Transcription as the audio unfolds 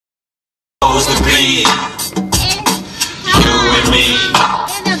would be you and me.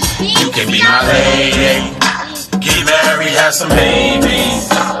 You can be my lady, get married, have some babies,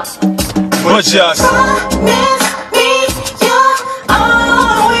 but just promise me you'll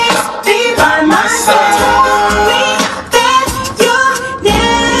always be by my side.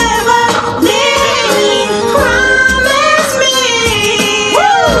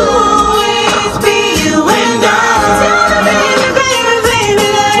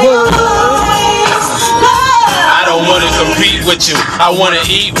 With you, I wanna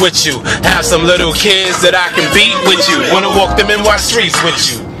eat with you, have some little kids that I can beat with you, wanna walk them in my streets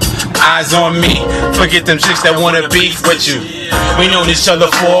with you. Eyes on me, forget them chicks that wanna beef with you. We known each other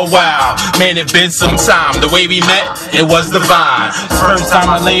for a while, man, it been some time. The way we met, it was divine. First time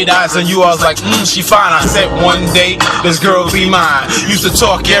I laid eyes on you, I was like, she fine. I said one day, this girl be mine. Used to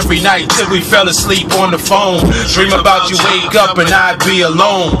talk every night till we fell asleep on the phone. Dream about you, wake up and I'd be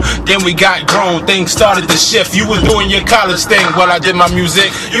alone. Then we got grown, things started to shift. You was doing your college thing while I did my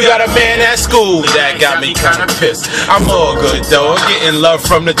music. You got a man at school, that got me kinda pissed. I'm all good though, getting love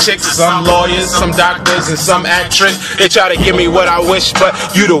from the chicks. Some lawyers, some doctors, and some actress. They try to give me what I wish, but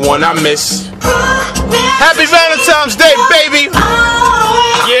you the one I miss. Happy Valentine's Day, baby!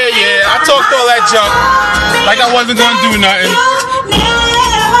 Yeah, I talked all that junk like I wasn't gonna do nothing.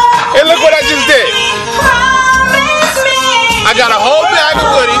 Hey, look what I just did. I got a whole bag of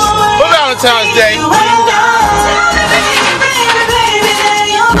goodies for Valentine's Day.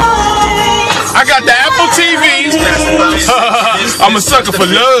 I got the Apple TV. I'm a sucker for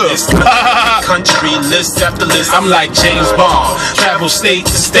love. Country list after list. I'm like James Bond, travel state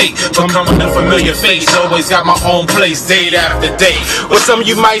to state, becoming a familiar face. Always got my own place, date after date. What some of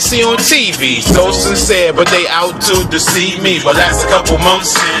you might see on TV, so sincere, but they out to deceive me. But last a couple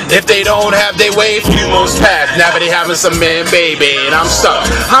months, if they don't have their way, few months past. Now they having some man, baby, and I'm stuck.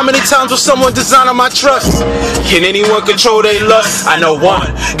 How many times will someone design on my trust? Can anyone control their lust? I know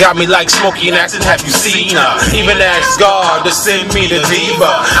one got me like Smokey and Accent. Have you seen her? Even asked God to send me the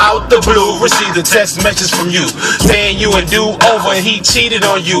diva. Out the blue, received a text message from you saying you and do over and he cheated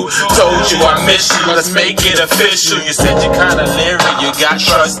on you. Told you I miss you, let's make it official. You said you kinda leery, you got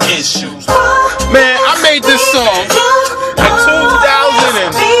trust issues. Man, I made this song in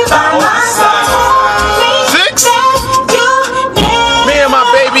 2006. Me and my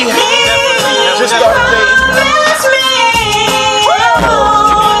baby just started dating.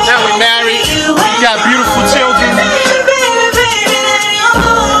 Now we married, we got beautiful children.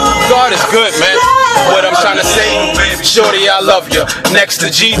 God is good, man. What I'm trying to say, shorty, I love you. Next to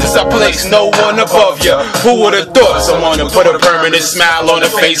Jesus, I place no one above you. Who would have thought someone to put a permanent smile on the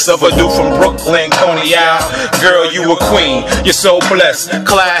face of a dude from Brooklyn, Coney Island? Girl, you a queen, you're so blessed.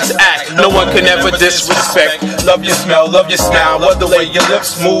 Class act, no one can ever disrespect. Love your smell, love your smile. Love the way your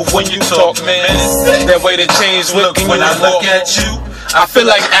lips move when you talk, man. That way to change look when I look at you. I feel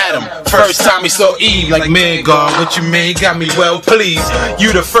like Adam, first time he saw Eve. Like, man, God, what you made got me well pleased.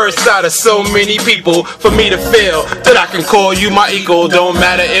 You the first out of so many people for me to feel that I can call you my equal. Don't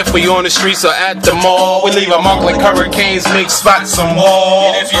matter if we on the streets or at the mall. We leave a mark like hurricanes, make spots on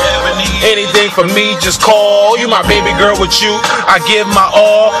walls. And if you ever need anything from me, just call. You my baby girl, with you I give my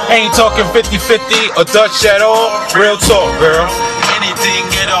all. Ain't talking 50-50 or Dutch at all. Real talk, girl, anything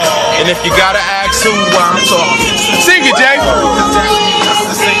at all. And if you gotta ask who I'm talking, sing it, Jay.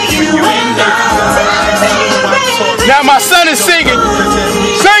 Now my son is singing.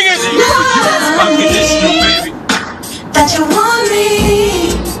 Sing it. That you want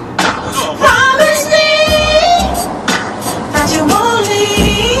me. Promise me that you won't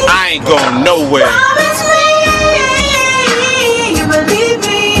leave. I ain't going nowhere. Promise me you believe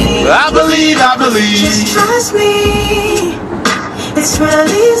me. I believe. Just trust me. It's real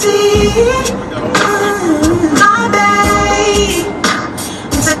easy. My babe,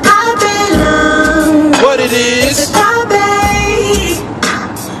 it's a goddamn love. What it is? It's a goddamn.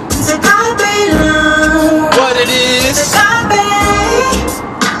 It's a goddamn love. What it is? It's a goddamn.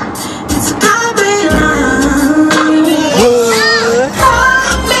 It's a goddamn love. What?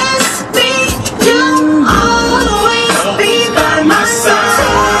 Promise me you'll always be by my side.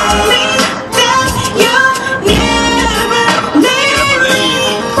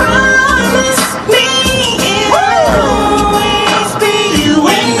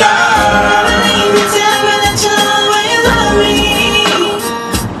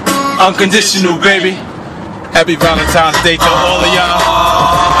 Unconditional, baby. Happy Valentine's Day to all of y'all.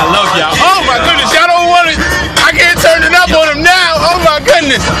 I love y'all. Oh my goodness, y'all don't want it. I can't turn it up on them now. Oh my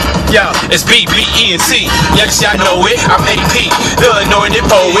goodness. Yo, it's B-B-E-N-T. Yes, y'all know it. I'm AP, the anointed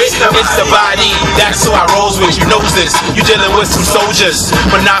poet. It's the body, that's who I rolls with. You knows this. You dealing with some soldiers,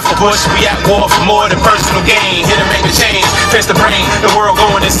 but not for Bush. We at war for more than personal gain. Here to make a change, fix the brain. The world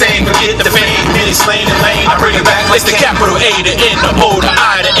going insane. Forget the fame. Many slain and lane. I bring it back. It's the capital A, the N, the O, the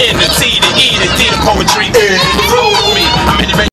I, the